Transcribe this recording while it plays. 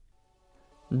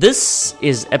This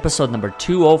is episode number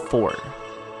 204,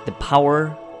 The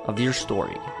Power of Your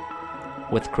Story,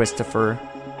 with Christopher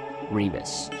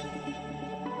Reavis.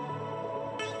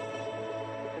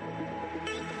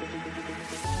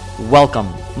 Welcome.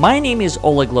 My name is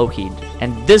Oleg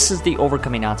and this is the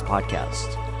Overcoming Odds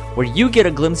podcast, where you get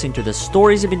a glimpse into the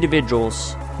stories of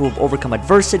individuals who have overcome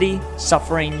adversity,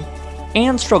 suffering,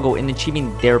 and struggle in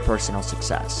achieving their personal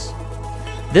success.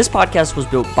 This podcast was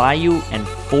built by you and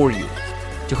for you,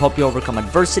 to help you overcome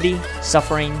adversity,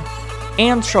 suffering,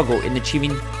 and struggle in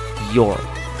achieving your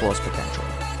fullest potential.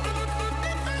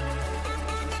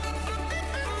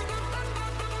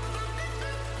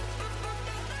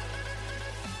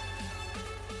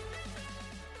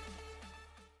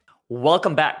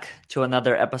 Welcome back to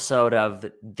another episode of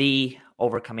the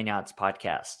Overcoming Odds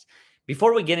podcast.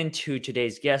 Before we get into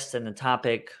today's guest and the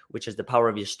topic, which is the power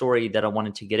of your story that I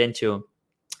wanted to get into,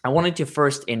 I wanted to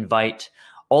first invite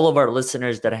all of our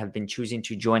listeners that have been choosing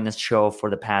to join this show for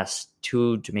the past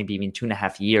 2 to maybe even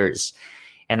 2.5 years.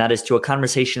 And that is to a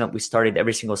conversation that we started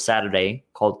every single Saturday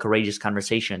called Courageous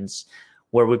Conversations,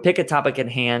 where we pick a topic at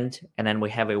hand and then we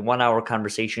have a 1-hour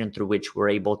conversation through which we're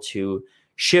able to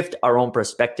shift our own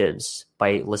perspectives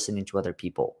by listening to other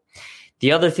people.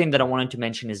 The other thing that I wanted to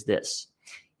mention is this.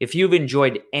 If you've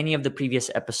enjoyed any of the previous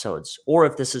episodes, or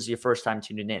if this is your first time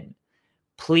tuning in,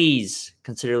 please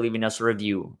consider leaving us a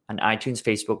review on iTunes,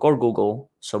 Facebook, or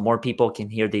Google so more people can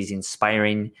hear these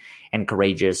inspiring and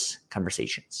courageous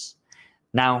conversations.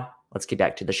 Now, let's get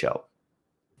back to the show.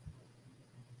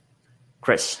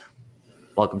 Chris,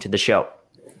 welcome to the show.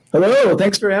 Hello,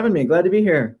 thanks for having me. Glad to be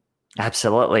here.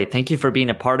 Absolutely. Thank you for being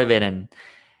a part of it, and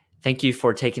thank you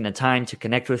for taking the time to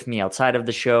connect with me outside of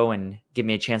the show and give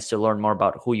me a chance to learn more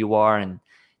about who you are and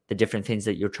the different things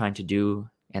that you're trying to do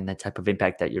and the type of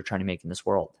impact that you're trying to make in this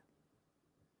world.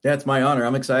 Yeah, it's my honor.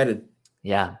 I'm excited.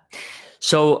 Yeah.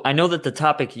 So I know that the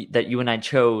topic that you and I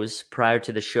chose prior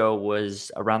to the show was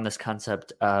around this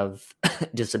concept of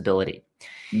disability.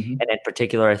 Mm-hmm. And in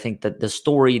particular, I think that the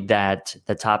story that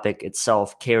the topic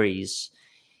itself carries,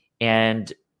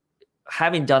 and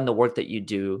having done the work that you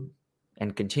do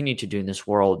and continue to do in this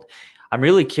world, I'm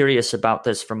really curious about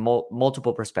this from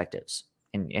multiple perspectives.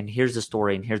 And here's the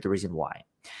story, and here's the reason why.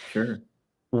 Sure.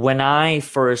 When I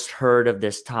first heard of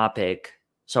this topic,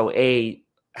 so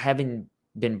having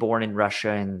been born in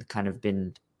Russia and kind of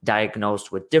been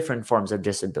diagnosed with different forms of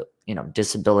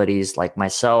disabilities like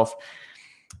myself,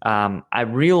 I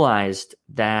realized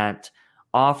that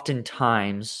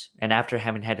oftentimes, and after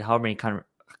having had how many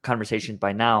conversations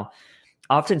by now,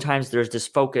 oftentimes there's this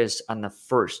focus on the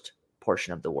first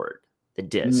portion of the word, the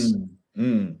dis,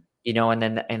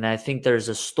 and I think there's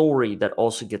a story that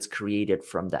also gets created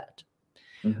from that.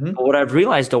 Mm-hmm. But what I've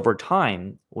realized over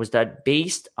time was that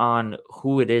based on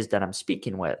who it is that I'm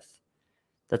speaking with,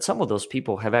 that some of those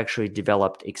people have actually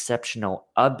developed exceptional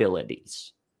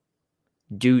abilities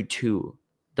due to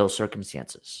those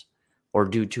circumstances or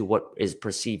due to what is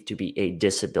perceived to be a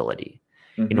disability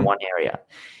in one area.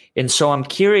 And so I'm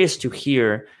curious to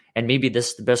hear, and maybe this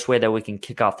is the best way that we can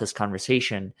kick off this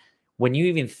conversation, when you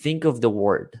even think of the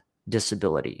word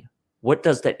disability, what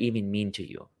does that even mean to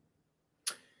you?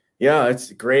 Yeah, it's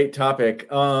a great topic.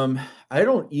 I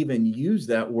don't even use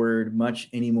that word much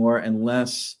anymore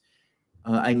unless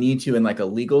I need to in like a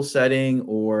legal setting,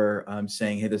 or I'm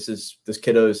saying, hey, this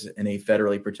kiddo's in has a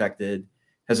federally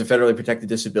protected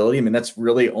disability. I mean, that's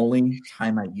really only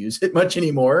time I use it much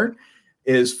anymore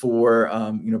is for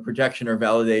protection or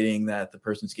validating that the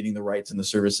person's getting the rights and the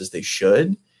services they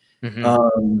should.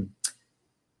 Mm-hmm.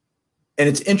 And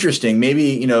it's interesting,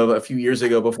 maybe, a few years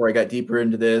ago before I got deeper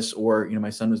into this, or, my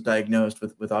son was diagnosed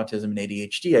with autism and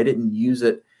ADHD, I didn't use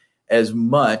it as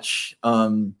much.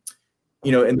 In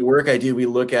the work I do, we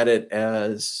look at it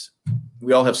as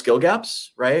we all have skill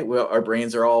gaps, right? Our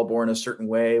brains are all born a certain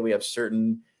way. We have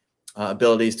certain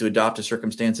abilities to adapt to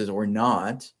circumstances or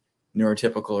not,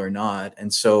 neurotypical or not.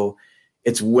 And so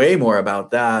it's way more about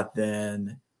that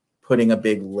than putting a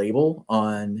big label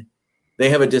on they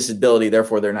have a disability,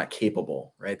 therefore they're not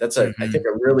capable, right? That's I think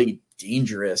a really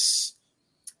dangerous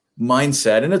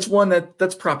mindset. And it's one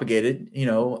that's propagated,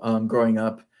 growing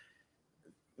up.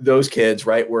 Those kids,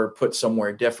 right, were put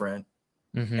somewhere different.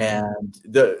 Mm-hmm.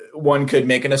 And one could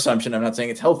make an assumption, I'm not saying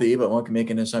it's healthy, but one can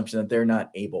make an assumption that they're not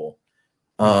able.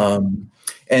 And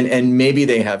maybe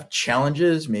they have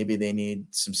challenges, maybe they need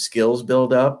some skills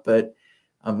build up, but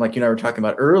like you and I were talking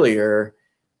about earlier,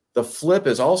 the flip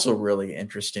is also really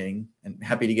interesting, and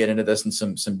happy to get into this in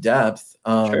some depth.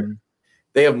 Sure.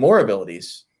 They have more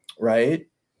abilities, right?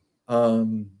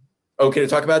 Okay to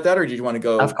talk about that, or did you want to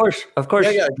go? Of course.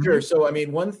 Yeah, sure. So, I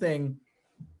mean, one thing,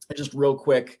 just real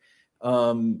quick,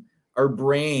 Our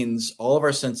brains, all of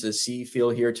our senses, see, feel,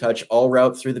 hear, touch, all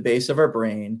route through the base of our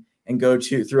brain and go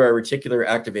through our reticular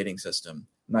activating system.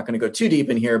 I'm not going to go too deep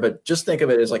in here, but just think of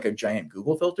it as like a giant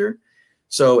Google filter.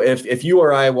 So if you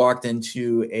or I walked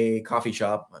into a coffee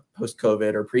shop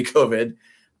post-COVID or pre-COVID,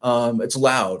 it's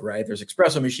loud, right? There's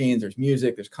espresso machines, there's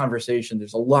music, there's conversation,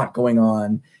 there's a lot going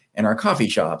on in our coffee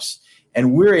shops.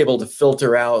 And we're able to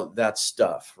filter out that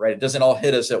stuff, right? It doesn't all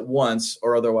hit us at once,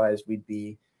 or otherwise we'd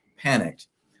be panicked.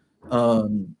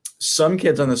 Some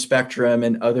kids on the spectrum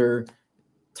and other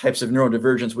types of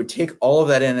neurodivergence would take all of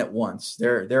that in at once.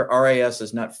 Their RAS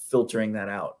is not filtering that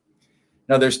out.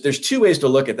 Now, there's two ways to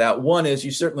look at that. One is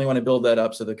you certainly want to build that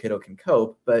up so the kiddo can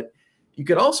cope, but you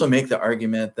could also make the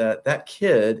argument that that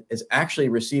kid is actually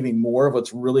receiving more of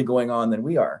what's really going on than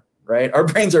we are, right? Our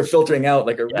brains are filtering out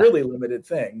like a really limited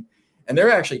thing, and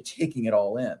they're actually taking it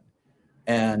all in.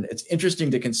 And it's interesting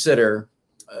to consider.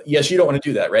 Yes, you don't want to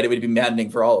do that, right? It would be maddening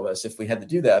for all of us if we had to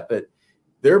do that, but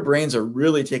their brains are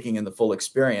really taking in the full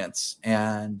experience.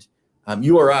 And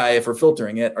you or I, if we're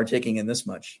filtering it, are taking in this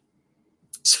much.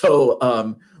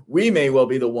 So we may well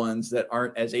be the ones that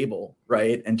aren't as able,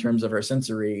 right, in terms of our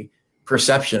sensory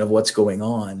perception of what's going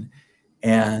on.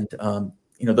 And,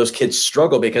 those kids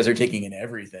struggle because they're taking in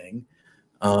everything.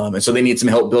 And so they need some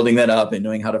help building that up and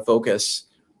knowing how to focus.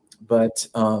 But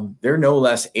they're no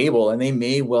less able, and they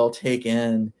may well take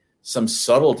in some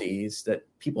subtleties that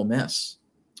people miss,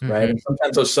 right? And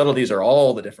sometimes those subtleties are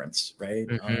all the difference, right?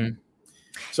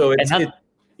 So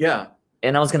yeah.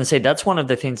 And I was going to say, that's one of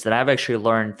the things that I've actually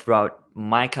learned throughout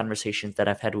my conversations that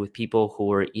I've had with people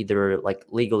who are either like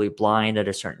legally blind at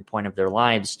a certain point of their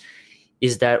lives,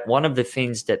 is that one of the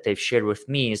things that they've shared with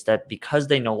me is that because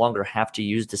they no longer have to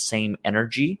use the same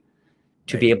energy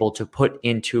to be able to put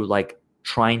into like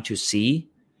trying to see,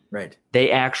 right,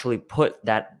 they actually put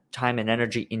that time and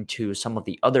energy into some of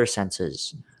the other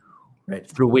senses, right,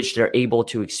 through which they're able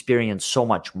to experience so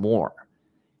much more.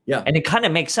 Yeah. And it kind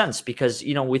of makes sense because,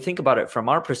 we think about it from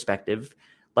our perspective,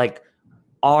 like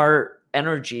our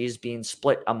energy is being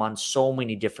split among so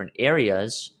many different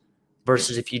areas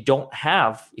versus if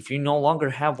you no longer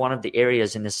have one of the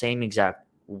areas in the same exact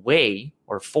way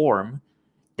or form,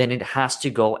 then it has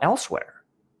to go elsewhere.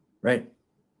 Right.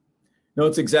 No,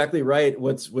 it's exactly right.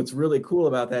 What's really cool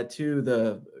about that too,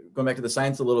 going back to the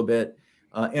science a little bit,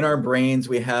 in our brains,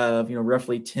 we have,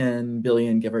 roughly 10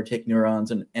 billion, give or take,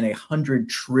 neurons and 100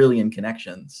 trillion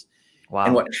connections. Wow.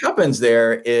 And what happens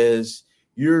there is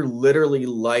you're literally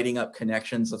lighting up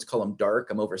connections. Let's call them dark.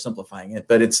 I'm oversimplifying it,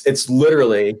 but it's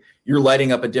literally you're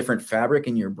lighting up a different fabric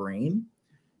in your brain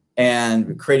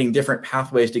and creating different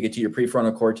pathways to get to your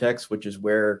prefrontal cortex, which is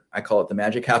where I call it the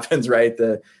magic happens, right?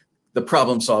 The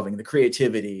problem solving, the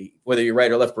creativity, whether you're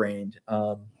right or left brained.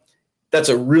 That's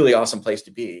a really awesome place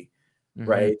to be.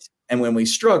 Right. And when we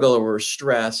struggle or we're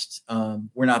stressed,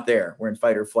 we're not there. We're in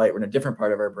fight or flight. We're in a different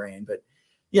part of our brain. But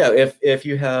yeah, if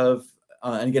you have,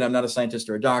 and again, I'm not a scientist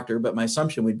or a doctor, but my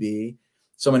assumption would be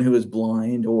someone who is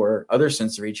blind or other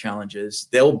sensory challenges,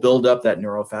 they'll build up that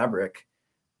neural fabric,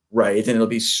 right? And it'll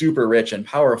be super rich and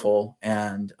powerful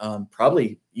and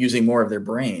probably using more of their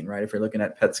brain, right? If you're looking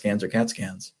at PET scans or CAT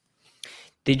scans.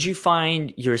 Did you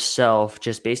find yourself,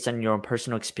 just based on your own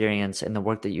personal experience and the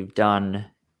work that you've done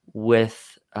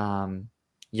with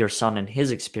your son and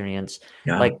his experience,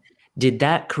 like, did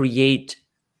that create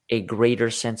a greater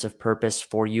sense of purpose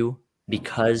for you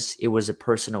because it was a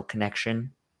personal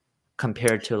connection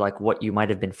compared to like what you might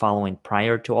have been following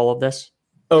prior to all of this?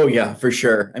 Oh yeah, for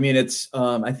sure. I mean, it's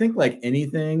I think like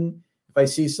anything, if I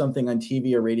see something on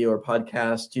TV or radio or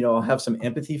podcast, I'll have some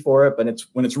empathy for it, but it's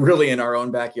when it's really in our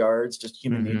own backyards, just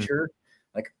human nature,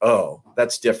 like, oh,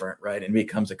 that's different, right? And it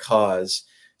becomes a cause.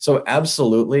 So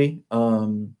absolutely,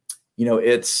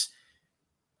 it's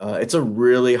a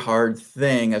really hard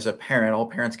thing as a parent. All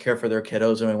parents care for their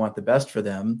kiddos and we want the best for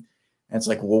them. And it's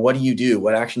like, well, what do you do?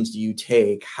 What actions do you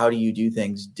take? How do you do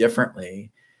things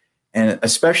differently? And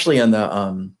especially on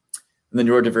the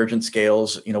neurodivergent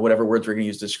scales, whatever words we're going to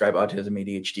use to describe autism,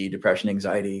 ADHD, depression,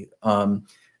 anxiety,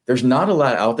 there's not a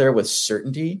lot out there with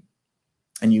certainty.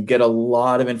 And you get a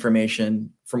lot of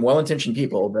information from well-intentioned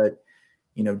people that,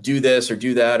 do this or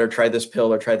do that, or try this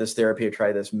pill or try this therapy or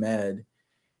try this med.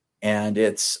 And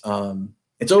it's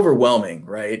overwhelming,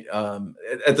 right?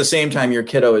 At the same time, your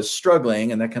kiddo is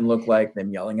struggling, and that can look like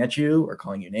them yelling at you or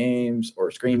calling you names or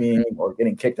screaming or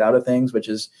getting kicked out of things, which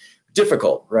is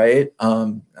difficult, right?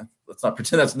 Let's not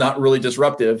pretend that's not really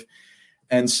disruptive.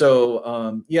 And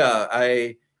so,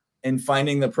 in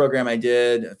finding the program I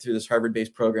did through this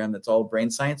Harvard-based program that's all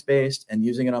brain science-based and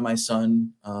using it on my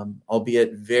son,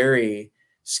 albeit very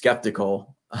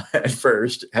skeptical at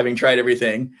first, having tried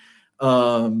everything,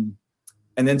 And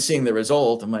then seeing the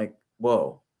result, I'm like,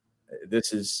 whoa,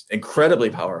 this is incredibly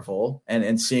powerful.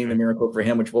 And seeing the miracle for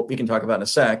him, which we can talk about in a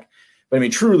sec, but I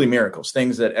mean, truly miracles,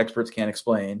 things that experts can't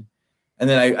explain. And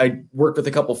then I worked with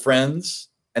a couple friends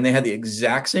and they had the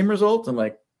exact same result. I'm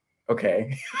like,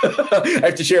 okay, I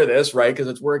have to share this, right? Because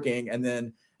it's working. And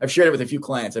then I've shared it with a few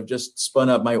clients. I've just spun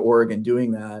up my org and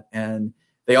doing that. And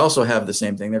they also have the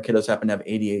same thing. Their kiddos happen to have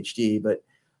ADHD, but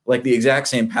like the exact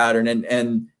same pattern.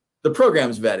 And the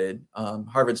program's vetted.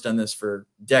 Harvard's done this for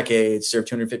decades, served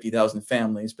 250,000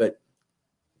 families. But,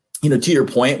 you know, to your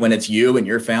point, when it's you and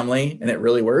your family and it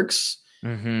really works,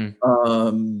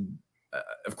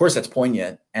 of course that's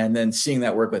poignant. And then seeing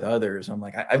that work with others, I'm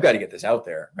like, I've got to get this out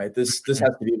there, right? This has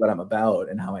to be what I'm about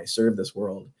and how I serve this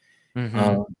world.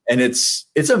 And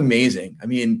it's amazing. I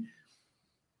mean,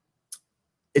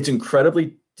 it's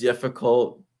incredibly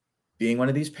difficult being one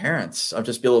of these parents. I'll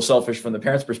just be a little selfish from the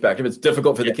parent's perspective. It's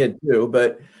difficult for the kid too,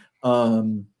 but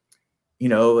you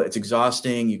know, it's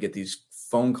exhausting. You get these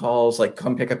phone calls like,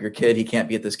 come pick up your kid. He can't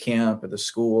be at this camp or the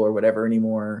school or whatever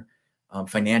anymore.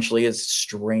 Financially, it's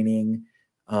straining.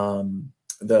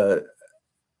 The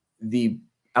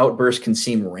outburst can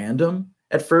seem random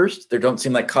at first. They don't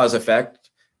seem like cause effect.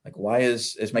 Like, why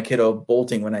is my kiddo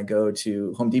bolting when I go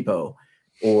to Home Depot?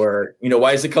 Or, you know,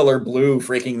 why is the color blue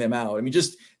freaking them out? I mean,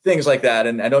 just things like that.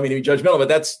 And I don't mean to be judgmental, but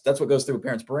that's what goes through a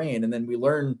parent's brain. And then we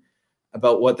learn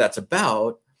about what that's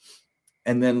about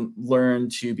and then learn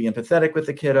to be empathetic with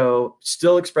the kiddo,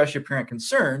 still express your parent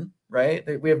concern,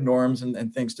 right? We have norms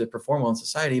and things to perform well in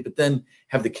society, but then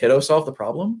have the kiddo solve the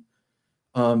problem.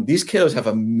 These kiddos have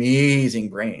amazing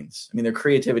brains. I mean, their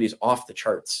creativity is off the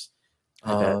charts.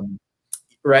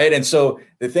 Right. And so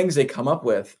the things they come up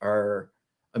with are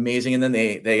amazing. And then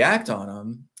they act on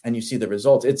them and you see the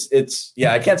results. It's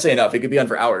I can't say enough. It could be on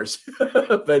for hours,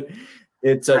 but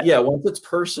it's once it's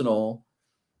personal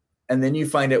and then you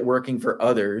find it working for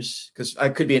others, because I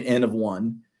could be an N of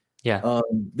one. Yeah.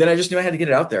 Then I just knew I had to get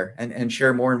it out there and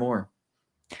share more and more.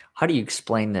 How do you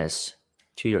explain this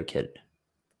to your kid?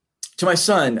 To my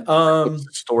son? What's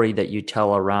the story that you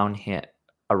tell around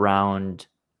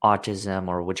autism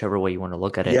or whichever way you want to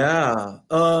look at it? Yeah.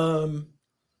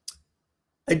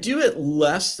 I do it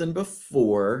less than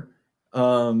before.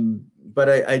 But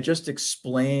I just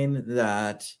explain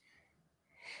that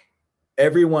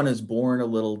everyone is born a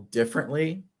little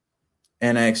differently.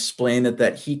 And I explain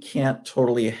that he can't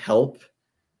totally help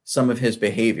some of his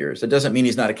behaviors. It doesn't mean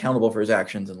he's not accountable for his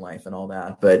actions in life and all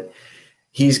that, but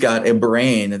he's got a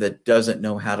brain that doesn't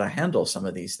know how to handle some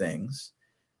of these things.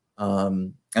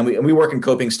 And we work in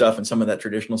coping stuff and some of that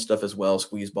traditional stuff as well,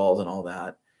 squeeze balls and all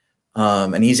that.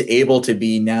 And he's able to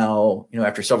be now, you know,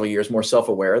 after several years, more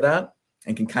self-aware of that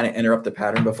and can kind of interrupt the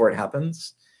pattern before it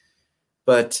happens.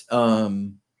 But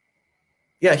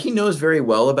he knows very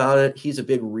well about it. He's a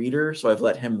big reader, so I've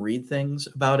let him read things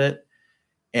about it.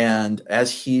 And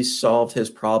as he's solved his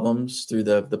problems through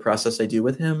the process I do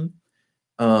with him,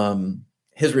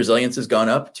 his resilience has gone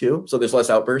up too. So there's less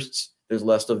outbursts. There's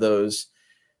less of those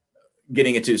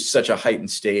getting into such a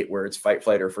heightened state where it's fight,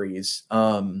 flight, or freeze.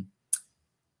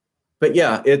 But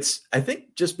yeah, it's, I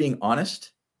think, just being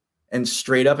honest and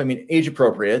straight up. I mean, age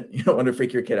appropriate. You don't want to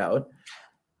freak your kid out,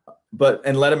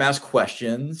 and let them ask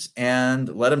questions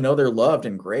and let them know they're loved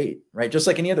and great, right? Just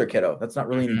like any other kiddo. That's not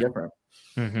really any different.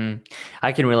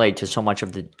 I can relate to so much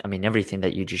of everything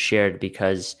that you just shared,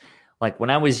 because like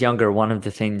when I was younger, one of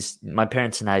the things my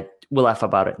parents and I will laugh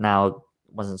about it now, it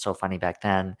wasn't so funny back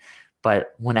then.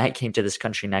 But when I came to this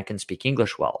country and I couldn't speak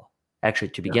English well, actually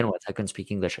to begin with, I couldn't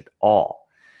speak English at all.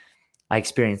 I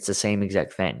experienced the same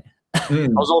exact thing. I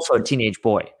was also a teenage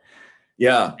boy.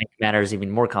 Yeah. It matters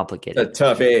even more complicated. It's a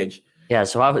tough age. Yeah.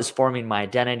 So I was forming my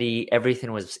identity.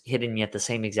 Everything was hitting me at the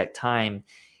same exact time.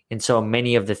 And so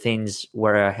many of the things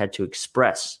where I had to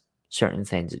express certain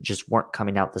things, it just weren't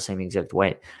coming out the same exact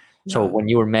way. Yeah. So when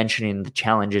you were mentioning the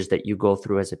challenges that you go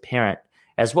through as a parent,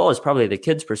 as well as probably the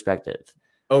kid's perspective,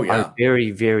 are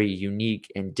very, very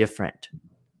unique and different,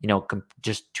 you know,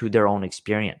 just to their own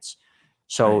experience.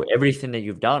 So everything that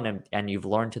you've done and you've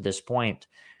learned to this point,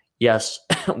 yes,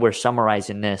 we're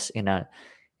summarizing this in a,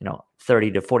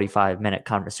 30 to 45 minute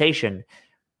conversation,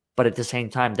 but at the same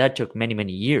time, that took many,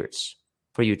 many years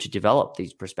for you to develop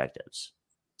these perspectives.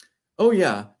 Oh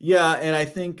yeah. Yeah. And I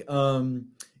think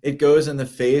it goes in the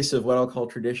face of what I'll call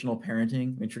traditional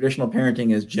parenting. I mean, traditional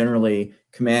parenting is generally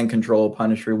command, control,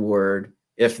 punish, reward,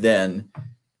 if then,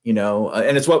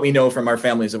 and it's what we know from our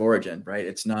families of origin, right?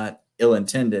 It's not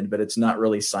ill-intended, but it's not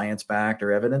really science-backed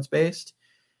or evidence-based.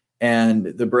 And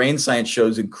the brain science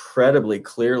shows incredibly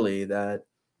clearly that,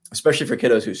 especially for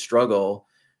kiddos who struggle,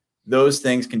 those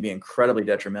things can be incredibly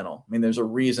detrimental. I mean, there's a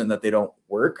reason that they don't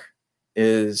work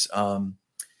is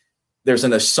there's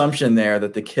an assumption there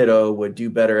that the kiddo would do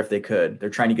better if they could. They're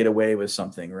trying to get away with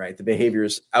something, right? The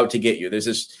behavior's out to get you. There's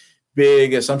this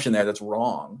big assumption there that's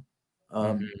wrong.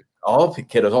 All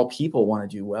kiddos, all people want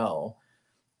to do well.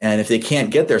 And if they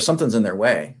can't get there, something's in their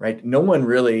way, right? No one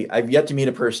really, I've yet to meet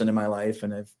a person in my life,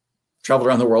 and I've traveled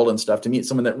around the world and stuff, to meet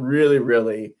someone that really,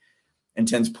 really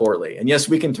intends poorly. And yes,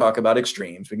 we can talk about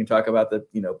extremes. We can talk about the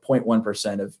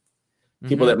 0.1% of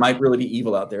people that might really be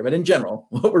evil out there. But in general,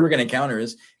 what we're going to encounter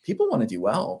is people want to do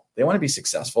well. They want to be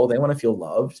successful. They want to feel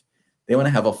loved. They want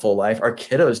to have a full life. Our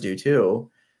kiddos do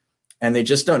too. And they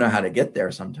just don't know how to get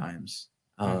there sometimes.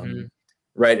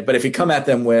 Right. But if you come at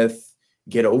them with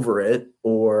get over it,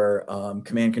 or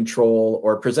command control,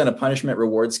 or present a punishment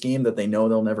reward scheme that they know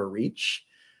they'll never reach,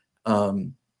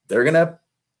 they're going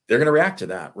to react to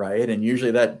that. Right. And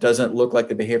usually that doesn't look like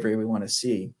the behavior we want to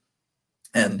see.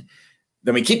 And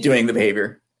then we keep doing the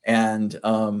behavior, and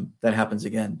that happens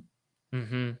again.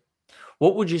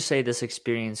 What would you say this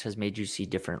experience has made you see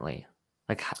differently?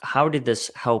 Like, how did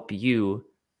this help you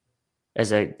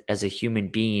as a human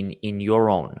being in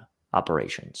your own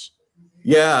operations?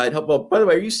 Yeah, it helped. Well, by the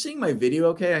way, are you seeing my video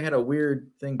okay? I had a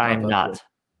weird thing. I'm not,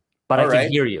 but I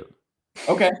can hear you.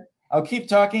 Okay. I'll keep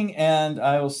talking, and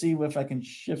I will see if I can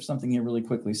shift something here really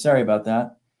quickly. Sorry about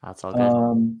that. That's all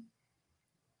good.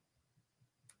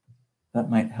 That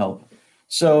might help.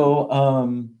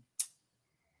 So,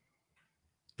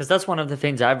 because that's one of the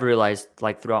things I've realized,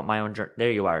 like throughout my own journey.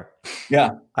 There you are.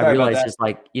 Yeah. I realized is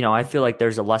like, I feel like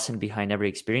there's a lesson behind every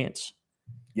experience.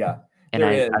 Yeah. And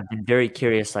I've been very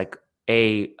curious, like,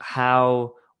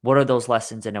 what are those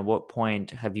lessons, and at what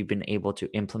point have you been able to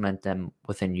implement them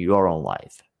within your own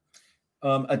life?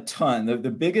 A ton.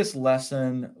 The biggest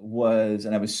lesson was,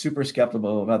 and I was super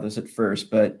skeptical about this at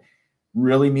first, but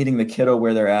really meeting the kiddo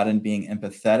where they're at and being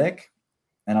empathetic.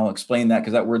 And I'll explain that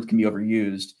because that word can be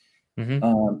overused,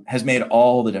 has made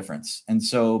all the difference. And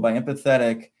so by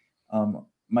empathetic,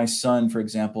 my son, for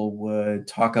example, would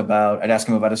talk about, I'd ask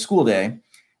him about a school day,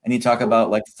 and he'd talk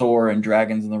about like Thor and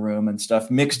dragons in the room and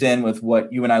stuff mixed in with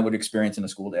what you and I would experience in a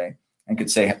school day, and could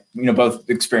say, both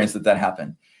experience that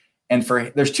happened. And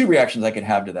there's two reactions I could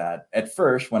have to that. At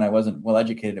first, when I wasn't well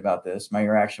educated about this, my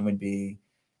reaction would be,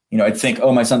 I'd think,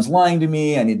 oh, my son's lying to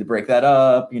me. I need to break that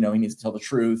up. He needs to tell the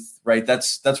truth, right?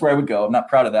 That's where I would go. I'm not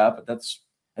proud of that, but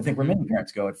I think where many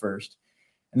parents go at first.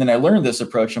 And then I learned this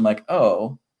approach. I'm like,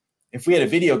 oh, if we had a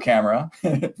video camera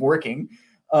working,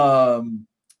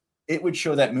 it would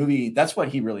show that movie. That's what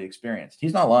he really experienced.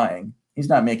 He's not lying. He's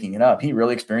not making it up. He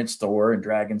really experienced Thor and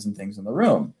dragons and things in the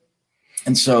room.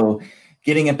 And so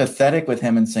getting empathetic with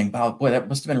him and saying, wow, boy, that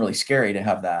must have been really scary to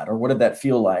have that. Or what did that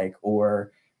feel like?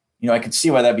 Or, I could see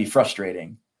why that'd be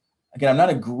frustrating. Again, I'm not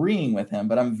agreeing with him,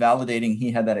 but I'm validating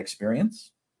he had that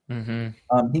experience.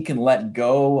 He can let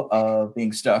go of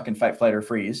being stuck in fight, flight, or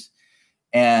freeze.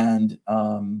 And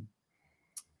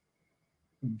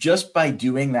just by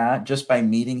doing that, just by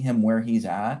meeting him where he's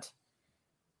at,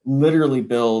 literally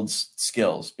builds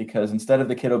skills. Because instead of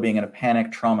the kiddo being in a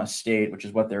panic trauma state, which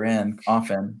is what they're in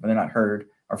often when they're not heard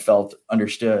or felt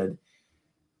understood,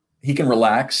 he can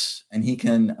relax, and he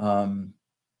can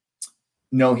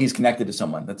know he's connected to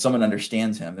someone, that someone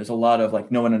understands him. There's a lot of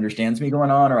like, no one understands me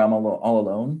going on, or I'm all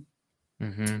alone.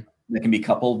 That can be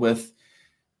coupled with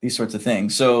these sorts of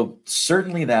things. So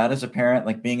certainly that, as a parent,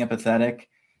 like being empathetic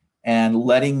and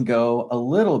letting go a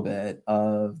little bit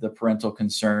of the parental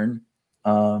concern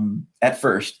at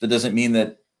first. That doesn't mean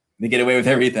that they get away with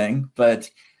everything, but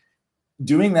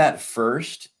doing that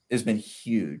first has been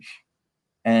huge.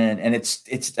 And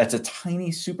that's a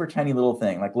tiny, super tiny little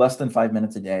thing, like less than 5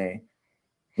 minutes a day.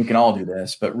 We can all do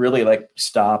this, but really like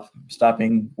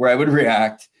stopping where I would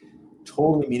react,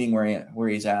 totally meeting where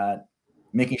he's at,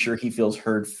 making sure he feels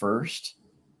heard first,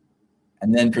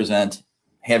 and then present,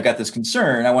 hey, I've got this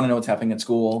concern. I want to know what's happening at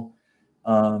school.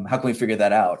 How can we figure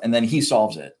that out? And then he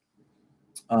solves it.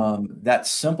 That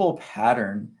simple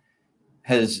pattern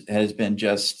has been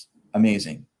just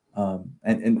amazing. And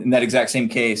in that exact same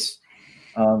case,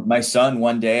 my son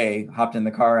one day hopped in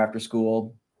the car after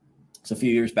school, it's a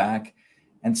few years back,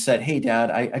 and said, hey, Dad,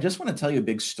 I just want to tell you a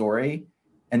big story,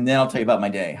 and then I'll tell you about my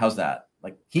day. How's that?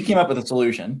 Like, he came up with a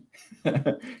solution. He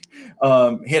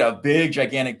had a big,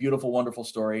 gigantic, beautiful, wonderful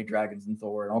story, dragons and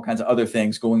Thor and all kinds of other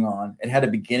things going on. It had a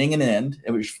beginning and end.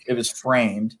 It was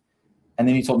framed. And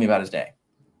then he told me about his day.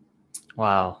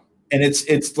 Wow. And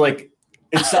it's like,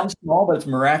 it sounds small, but it's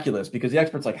miraculous, because the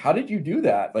expert's like, how did you do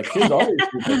that? Like, kids always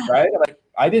do this, right? Like,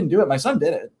 I didn't do it. My son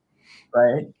did it.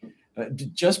 Right. But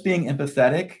just being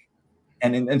empathetic,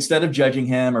 and instead of judging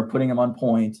him or putting him on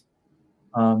point,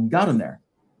 got him there.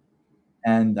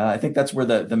 And I think that's where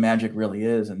the magic really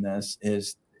is in this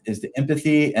is the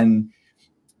empathy. And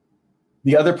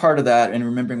the other part of that, and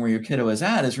remembering where your kiddo is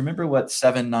at, is remember what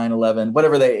 7, 9, 11,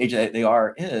 whatever the age they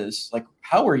are is, like,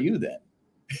 how were you then?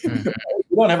 Mm-hmm.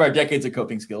 We don't have our decades of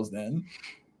coping skills then.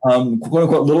 Quote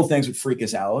unquote, little things would freak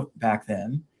us out back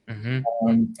then.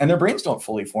 Mm-hmm. And their brains don't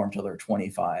fully form till they're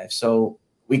 25. So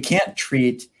we can't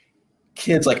treat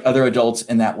kids like other adults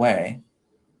in that way.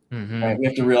 Mm-hmm. Right? We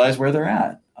have to realize where they're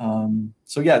at.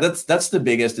 So yeah, that's the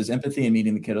biggest, is empathy and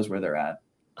meeting the kiddos where they're at.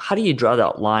 How do you draw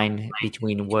that line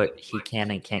between what he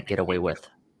can and can't get away with?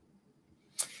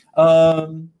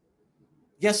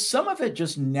 Yes, some of it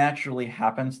just naturally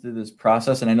happens through this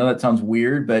process. And I know that sounds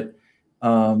weird, but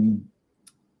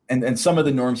and some of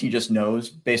the norms he just knows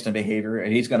based on behavior,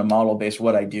 and he's going to model based on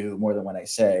what I do more than what I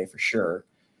say, for sure.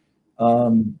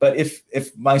 But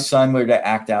if my son were to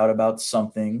act out about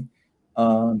something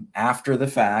after the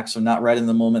fact, so not right in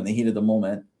the moment, in the heat of the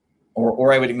moment,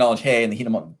 or I would acknowledge, hey, in the heat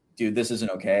of the moment, dude, this isn't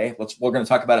okay. We're going to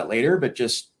talk about it later, but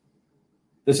just,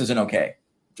 this isn't okay.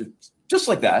 Just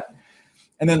like that.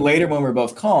 And then later when we're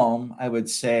both calm, I would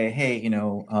say, hey,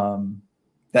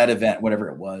 that event, whatever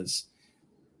it was,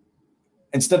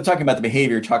 instead of talking about the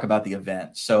behavior, talk about the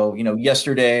event. So,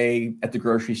 yesterday at the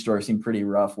grocery store seemed pretty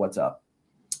rough. What's up?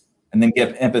 And then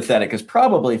get empathetic, because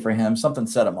probably for him, something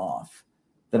set him off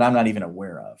that I'm not even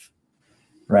aware of.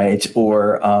 Right.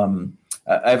 Or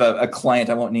I have a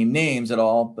client, I won't name names at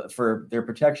all, but for their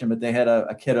protection, but they had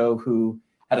a kiddo who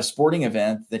had a sporting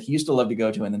event that he used to love to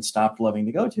go to and then stopped loving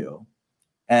to go to.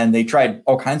 And they tried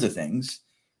all kinds of things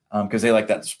because they like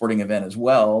that sporting event as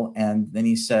well. And then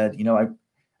he said, I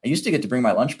used to get to bring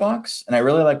my lunchbox, and I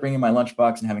really like bringing my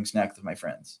lunchbox and having snacks with my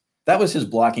friends. That was his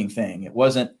blocking thing. It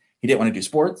wasn't, he didn't want to do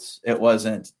sports. It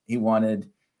wasn't, he wanted,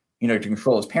 to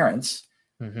control his parents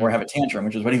or have a tantrum,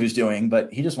 which is what he was doing,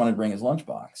 but he just wanted to bring his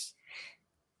lunchbox.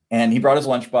 And he brought his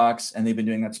lunchbox, and they've been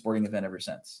doing that sporting event ever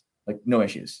since. Like, no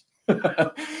issues.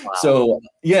 Wow. So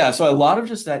a lot of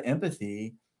just that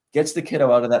empathy gets the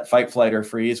kiddo out of that fight, flight, or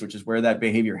freeze, which is where that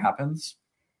behavior happens,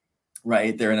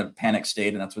 right? They're in a panic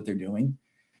state, and that's what they're doing.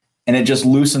 And it just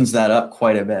loosens that up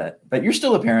quite a bit. But you're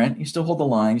still a parent. You still hold the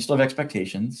line. You still have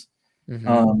expectations.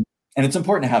 And it's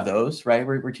important to have those, right?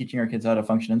 We're teaching our kids how to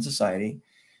function in society.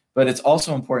 But it's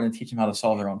also important to teach them how to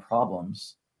solve their own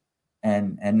problems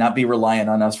and not be reliant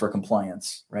on us for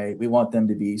compliance, right? We want them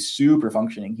to be super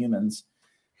functioning humans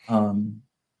in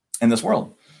this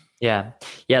world. Yeah.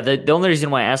 The only reason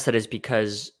why I asked that is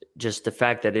because just the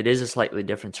fact that it is a slightly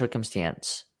different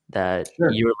circumstance that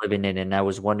you're living in. And I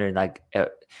was wondering,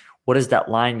 what is that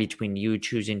line between you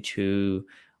choosing to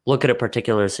look at a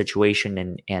particular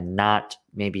situation and not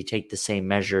maybe take the same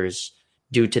measures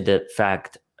due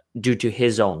to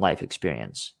his own life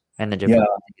experience and the different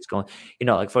things he's going,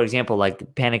 for example, like the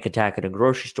panic attack at a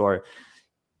grocery store,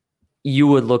 you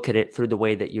would look at it through the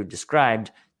way that you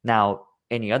described. Now,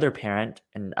 any other parent,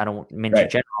 and I don't mean to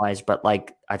generalize, but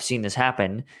like I've seen this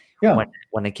happen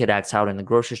when a kid acts out in the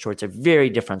grocery store, it's a very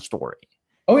different story.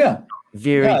 Oh yeah.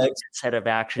 Very different set of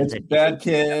actions. It's a bad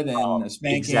kid and a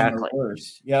spanking or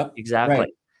worse. Yeah.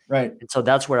 Exactly. Right. And so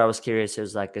that's where I was curious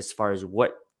is like, as far as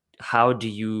how do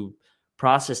you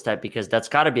process that? Because that's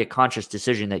got to be a conscious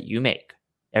decision that you make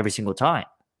every single time.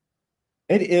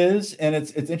 It is. And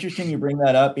it's interesting you bring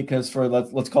that up because for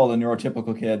let's call it a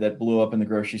neurotypical kid that blew up in the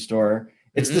grocery store,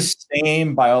 it's the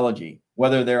same biology,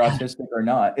 whether they're autistic or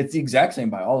not. It's the exact same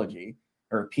biology,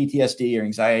 or PTSD or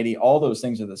anxiety. All those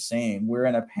things are the same. We're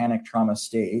in a panic trauma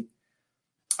state.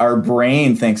 Our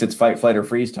brain thinks it's fight, flight, or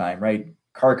freeze time, right?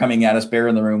 Car coming at us, bear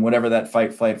in the room, whatever that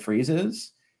fight, flight, freeze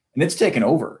is. And it's taken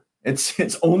over.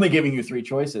 It's only giving you 3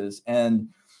 choices. And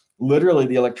literally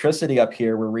the electricity up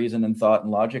here where reason and thought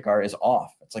and logic are is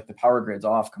off. It's like the power grid's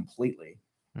off completely.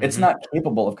 It's not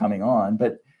capable of coming on,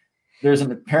 but there's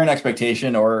a parent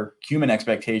expectation or human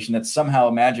expectation that somehow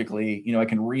magically, I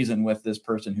can reason with this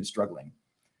person who's struggling.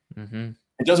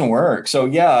 It doesn't work. So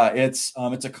yeah, it's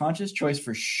a conscious choice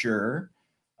for sure.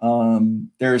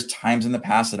 There's times in the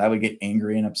past that I would get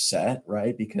angry and upset,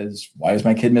 right? Because why is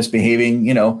my kid misbehaving,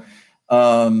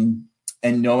 and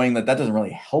knowing that doesn't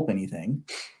really help anything.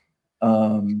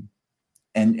 And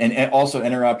also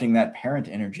interrupting that parent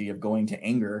energy of going to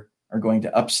anger or going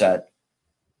to upset,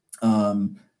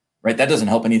 right? That doesn't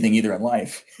help anything either in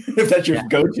life. If that's your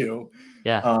go-to,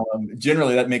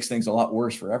 generally that makes things a lot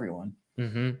worse for everyone.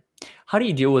 How do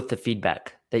you deal with the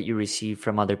feedback that you receive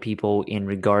from other people in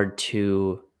regard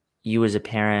to you as a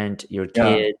parent, your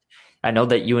kid? I know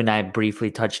that you and I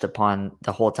briefly touched upon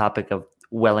the whole topic of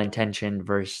well-intentioned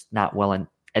versus not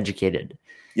well-educated.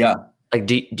 Yeah. Like,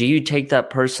 do you take that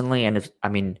personally?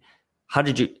 And how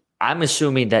did you, I'm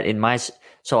assuming that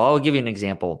so I'll give you an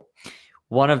example.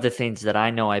 One of the things that I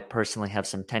know I personally have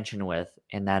some tension with,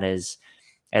 and that is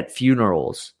at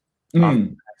funerals.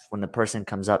 When the person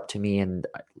comes up to me and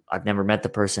I've never met the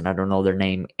person, I don't know their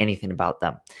name, anything about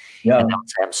them. Yeah. And they'll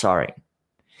say, I'm sorry.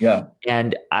 Yeah.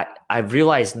 And I've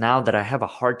realized now that I have a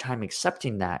hard time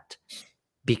accepting that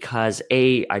because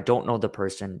A, I don't know the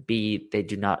person. B, they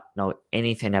do not know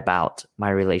anything about my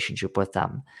relationship with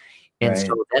them. And Right.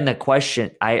 so then the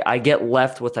question, I get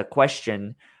left with a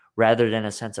question rather than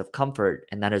a sense of comfort.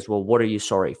 And that is, well, what are you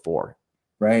sorry for?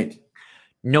 Right.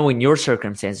 Knowing your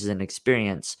circumstances and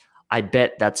experience, I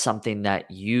bet that's something that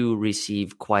you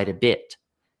receive quite a bit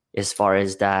as far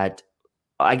as that,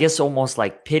 I guess almost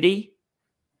like pity,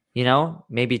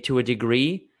 maybe to a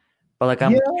degree. But like,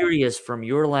 I'm curious from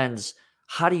your lens,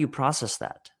 how do you process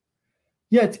that?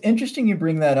 Yeah, it's interesting you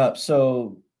bring that up.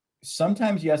 So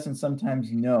sometimes yes and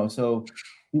sometimes no. So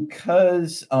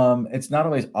because it's not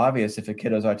always obvious if a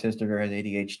kiddo's autistic or has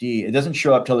ADHD, it doesn't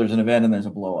show up till there's an event and there's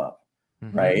a blow up,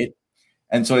 right?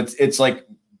 And so it's like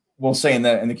we'll say in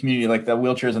the community, like the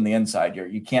wheelchair's on the inside.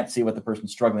 You can't see what the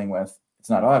person's struggling with. It's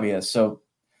not obvious. So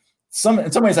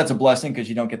in some ways that's a blessing because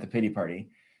you don't get the pity party.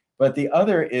 But the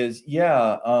other is,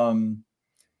 I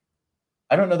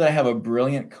don't know that I have a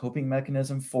brilliant coping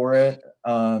mechanism for it.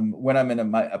 When I'm in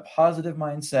a positive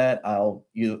mindset, I'll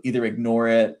either ignore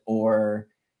it or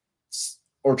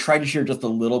try to share just a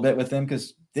little bit with them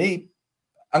because I'm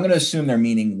going to assume they're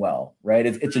meaning well, right?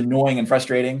 It's annoying and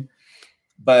frustrating,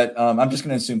 but I'm just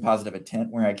going to assume positive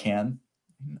intent where I can.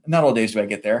 Not all days do I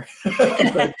get there,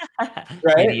 but,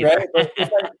 right.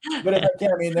 But if I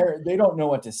can, I mean, they don't know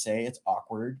what to say. It's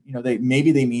awkward.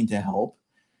 Maybe they mean to help.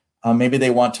 Maybe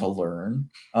they want to learn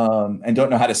and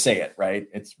don't know how to say it, right?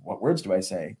 It's what words do I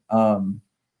say?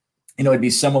 It'd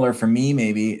be similar for me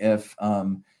maybe if,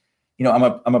 I'm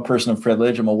a person of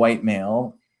privilege. I'm a white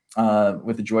male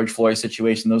with the George Floyd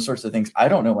situation, those sorts of things. I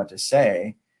don't know what to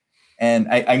say. And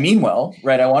I mean well,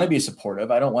 right? I want to be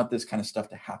supportive. I don't want this kind of stuff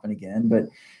to happen again. But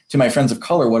to my friends of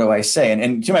color, what do I say?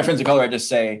 And to my friends of color, I just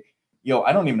say,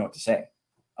 I don't even know what to say.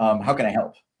 How can I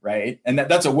help, right? And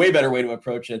that's a way better way to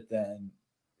approach it than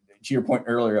to your point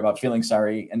earlier about feeling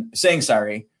sorry and saying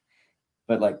sorry,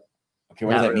 but like, okay,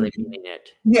 what does that really mean? Meaning it.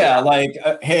 Yeah, like,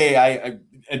 hey,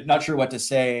 I'm not sure what to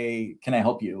say. Can I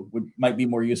help you? Might be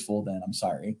more useful than I'm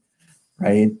sorry,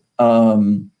 right?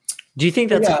 Do you think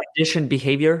that's a conditioned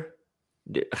behavior?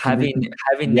 Having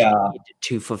the need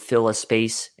to fulfill a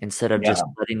space instead of just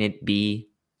letting it be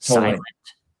silent?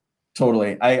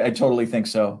 Totally. I totally think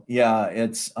so. Yeah,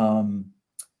 it's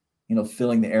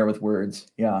filling the air with words.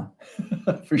 Yeah,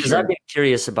 for sure. I've been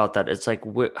curious about that. It's like,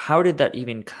 how did that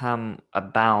even come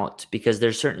about? Because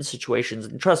there's certain situations,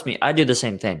 and trust me, I do the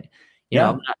same thing.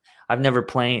 I've never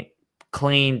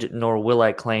claimed, nor will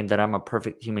I claim that I'm a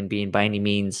perfect human being by any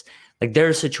means. Like there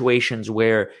are situations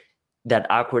where that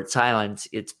awkward silence,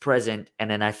 it's present,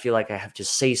 and then I feel like I have to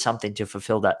say something to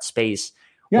fulfill that space.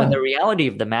 Yeah. When the reality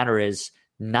of the matter is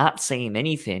not saying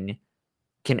anything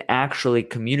can actually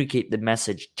communicate the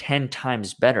message 10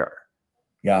 times better.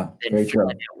 Yeah, very true.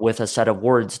 With a set of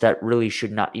words that really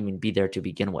should not even be there to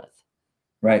begin with.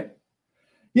 Right.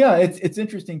 Yeah, it's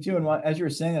interesting too. And as you were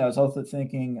saying that, I was also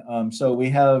thinking, so we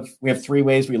have 3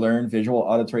 ways we learn: visual,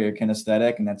 auditory, or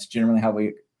kinesthetic, and that's generally how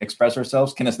we express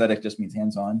ourselves. Kinesthetic just means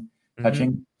hands-on,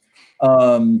 touching.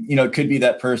 It could be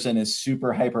that person is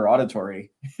super hyper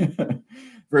auditory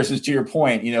versus, to your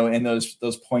point, in those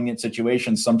poignant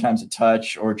situations, sometimes a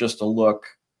touch or just a look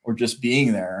or just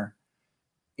being there,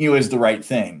 is the right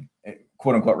thing,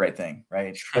 quote unquote, right thing.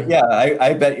 Right. But yeah,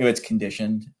 I bet it's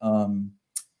conditioned.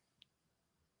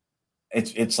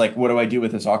 It's like, what do I do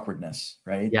with this awkwardness?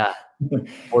 Right. Yeah.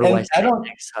 What do I say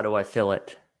next? How do I feel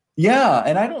it? Yeah.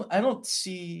 And I don't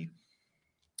see,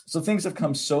 so things have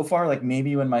come so far, like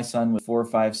maybe when my son was 4,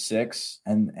 5, 6,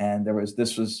 and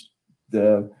this was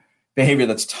the behavior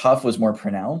that's tough was more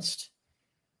pronounced.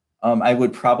 I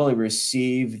would probably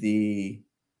receive the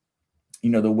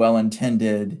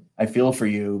well-intended, I feel for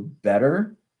you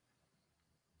better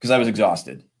because I was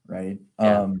exhausted. Right.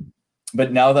 Yeah.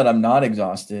 But now that I'm not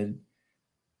exhausted,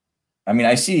 I mean,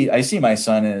 I see my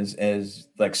son as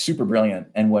like super brilliant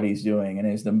in what he's doing, and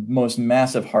he's the most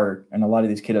massive heart. And a lot of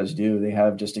these kiddos do. They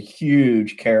have just a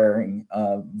huge caring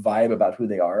vibe about who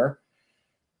they are.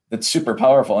 That's super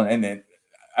powerful, and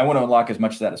I want to unlock as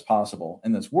much of that as possible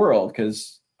in this world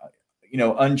because,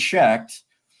 unchecked,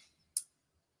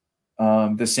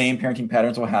 the same parenting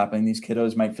patterns will happen. These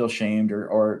kiddos might feel shamed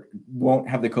or won't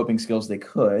have the coping skills they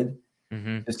could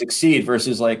to succeed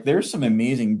versus like there's some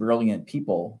amazing, brilliant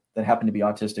people that happen to be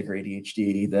autistic or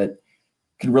ADHD that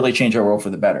could really change our world for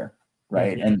the better.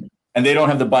 right? And they don't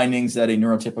have the bindings that a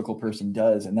neurotypical person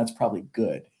does, and that's probably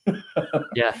good.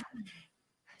 Yeah.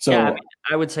 So yeah, I mean,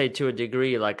 I would say to a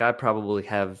degree, like I probably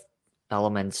have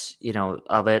elements,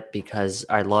 of it because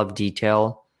I love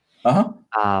detail.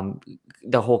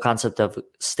 The whole concept of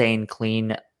staying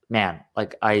clean, man,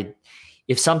 like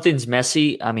if something's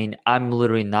messy, I mean, I'm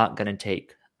literally not going to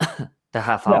take the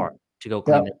half hour to go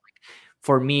clean it.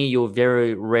 For me, you'll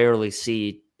very rarely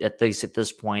see, at least at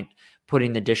this point,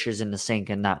 putting the dishes in the sink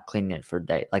and not cleaning it for a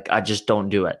day. Like I just don't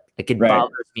do it. Like it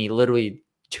bothers me literally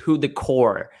to the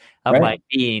core of my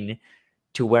being,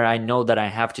 to where I know that I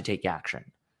have to take action.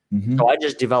 So I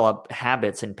just develop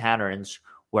habits and patterns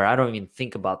where I don't even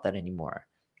think about that anymore.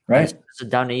 Right. As soon as I'm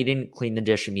done eating, clean the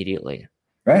dish immediately.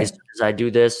 Right. As soon as I do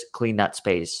this, clean that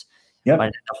space. Yep.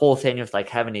 But the whole thing of like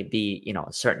having it be,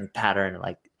 a certain pattern,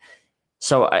 like,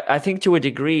 so I think to a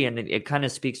degree, and it kind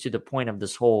of speaks to the point of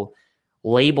this whole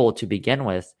label to begin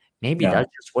with, maybe that's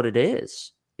just what it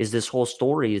is this whole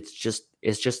story. It's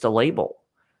just a label.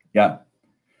 Yeah.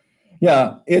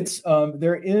 Yeah. It's,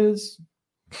 there is,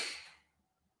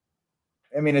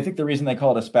 I mean, I think the reason they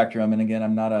call it a spectrum, and again,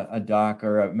 I'm not a doc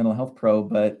or a mental health pro,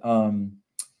 but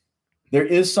there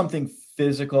is something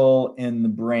physical in the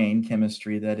brain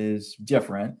chemistry that is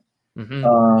different.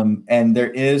 And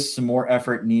there is some more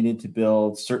effort needed to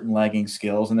build certain lagging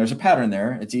skills. And there's a pattern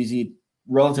there. It's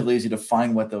relatively easy to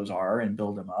find what those are and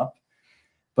build them up.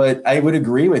 But I would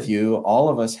agree with you. All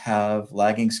of us have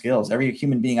lagging skills. Every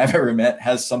human being I've ever met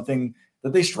has something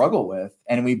that they struggle with,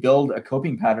 and we build a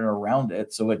coping pattern around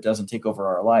it so it doesn't take over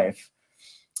our life.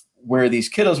 Where these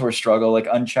kiddos were struggle, like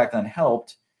unchecked,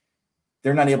 unhelped,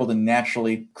 they're not able to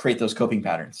naturally create those coping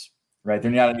patterns, right? They're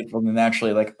not able to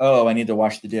naturally like, oh, I need to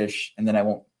wash the dish, and then I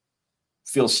won't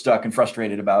feel stuck and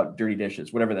frustrated about dirty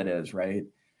dishes, whatever that is, right?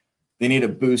 They need a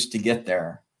boost to get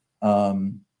there.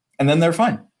 And then they're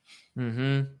fine.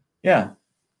 Yeah.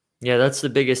 Yeah, that's the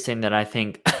biggest thing that I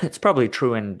think it's probably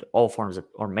true in all forms of,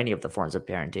 or many of the forms of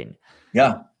parenting.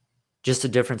 Yeah. Just a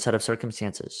different set of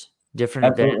circumstances,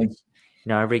 different events.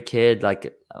 Every kid,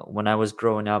 like when I was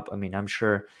growing up, I mean, I'm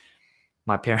sure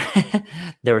my parents,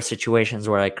 there were situations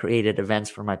where I created events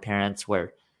for my parents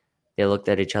where they looked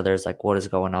at each other as like, what is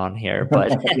going on here?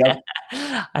 But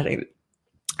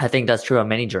I think that's true on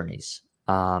many journeys.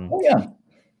 And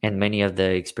many of the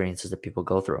experiences that people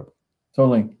go through.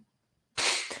 Totally.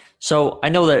 So I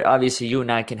know that obviously you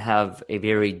and I can have a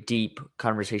very deep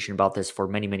conversation about this for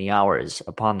many, many hours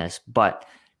upon this, but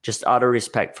just out of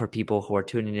respect for people who are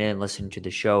tuning in and listening to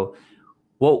the show,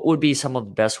 what would be some of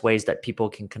the best ways that people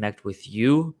can connect with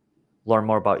you, learn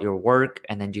more about your work,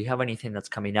 and then do you have anything that's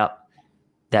coming up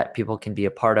that people can be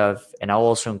a part of? And I'll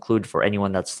also include, for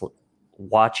anyone that's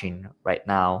watching right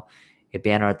now, a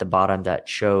banner at the bottom that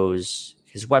shows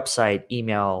his website,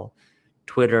 email,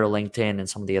 Twitter, LinkedIn, and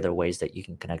some of the other ways that you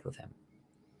can connect with him.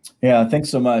 Yeah, thanks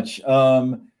so much.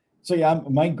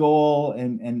 My goal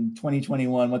in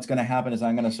 2021, what's going to happen is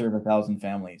I'm going to serve 1,000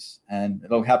 families, and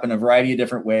it'll happen a variety of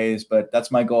different ways, but that's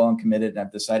my goal. I'm committed, and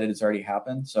I've decided it's already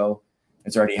happened. So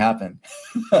it's already happened.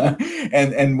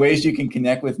 and ways you can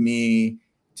connect with me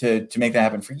to make that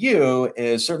happen for you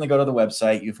is certainly go to the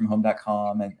website,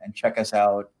 youfromhome.com, and check us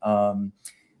out.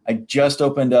 I just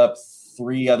opened up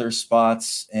 3 other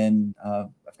spots, and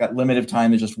I've got limited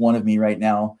time. There's just one of me right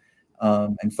now.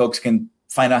 And folks can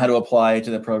find out how to apply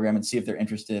to the program and see if they're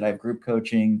interested. I have group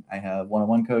coaching. I have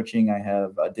one-on-one coaching. I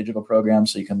have a digital program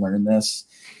so you can learn this.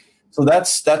 So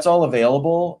that's all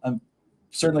available.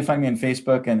 Certainly find me on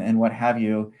Facebook and what have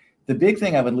you. The big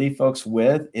thing I would leave folks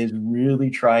with is really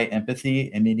try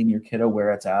empathy and meeting your kiddo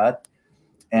where it's at.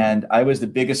 And I was the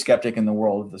biggest skeptic in the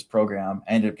world of this program.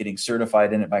 I ended up getting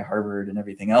certified in it by Harvard and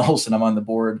everything else. And I'm on the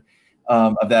board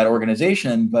of that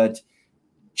organization. But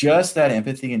just that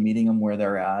empathy and meeting them where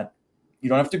they're at. You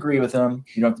don't have to agree with them.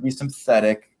 You don't have to be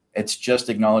sympathetic. It's just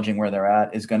acknowledging where they're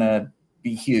at is going to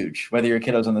be huge, whether your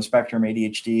kiddo's on the spectrum,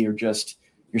 ADHD, or just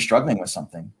you're struggling with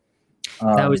something.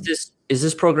 Now, is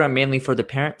this program mainly for the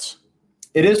parents?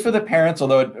 It is for the parents,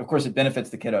 although of course it benefits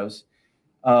the kiddos.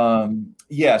 So I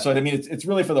mean, it's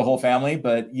really for the whole family,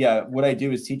 but yeah, what I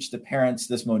do is teach the parents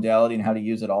this modality and how to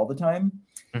use it all the time.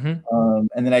 And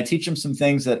then I teach them some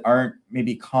things that aren't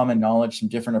maybe common knowledge, some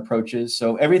different approaches.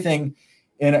 So everything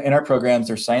in our programs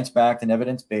are science-backed and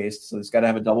evidence-based. So it's got to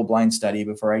have a double-blind study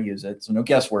before I use it. So no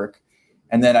guesswork.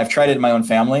 And then I've tried it in my own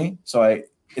family. So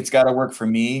it's got to work for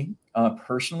me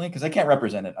personally, because I can't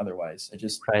represent it otherwise.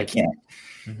 I can't.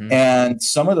 And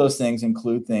some of those things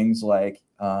include things like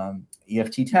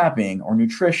EFT tapping or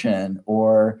nutrition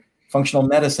or functional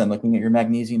medicine, looking at your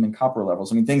magnesium and copper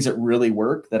levels. I mean, things that really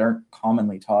work that aren't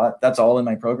commonly taught. That's all in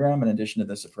my program in addition to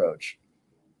this approach.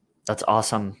 That's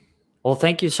awesome. Well,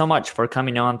 thank you so much for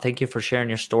coming on. Thank you for sharing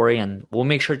your story. And we'll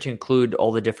make sure to include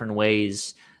all the different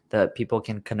ways that people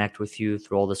can connect with you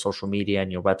through all the social media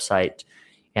and your website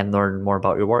and learn more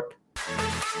about your work.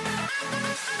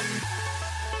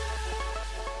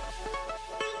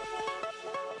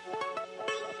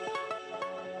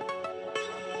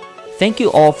 Thank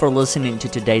you all for listening to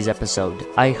today's episode.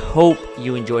 I hope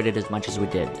you enjoyed it as much as we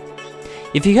did.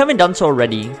 If you haven't done so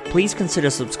already, please consider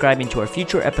subscribing to our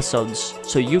future episodes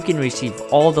so you can receive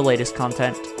all the latest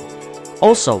content.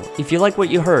 Also, if you like what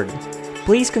you heard,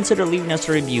 please consider leaving us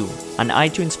a review on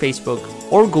iTunes, Facebook,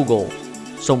 or Google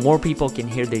so more people can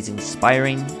hear these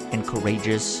inspiring and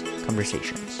courageous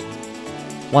conversations.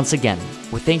 Once again,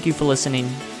 we thank you for listening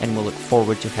and we'll look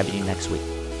forward to having you next week.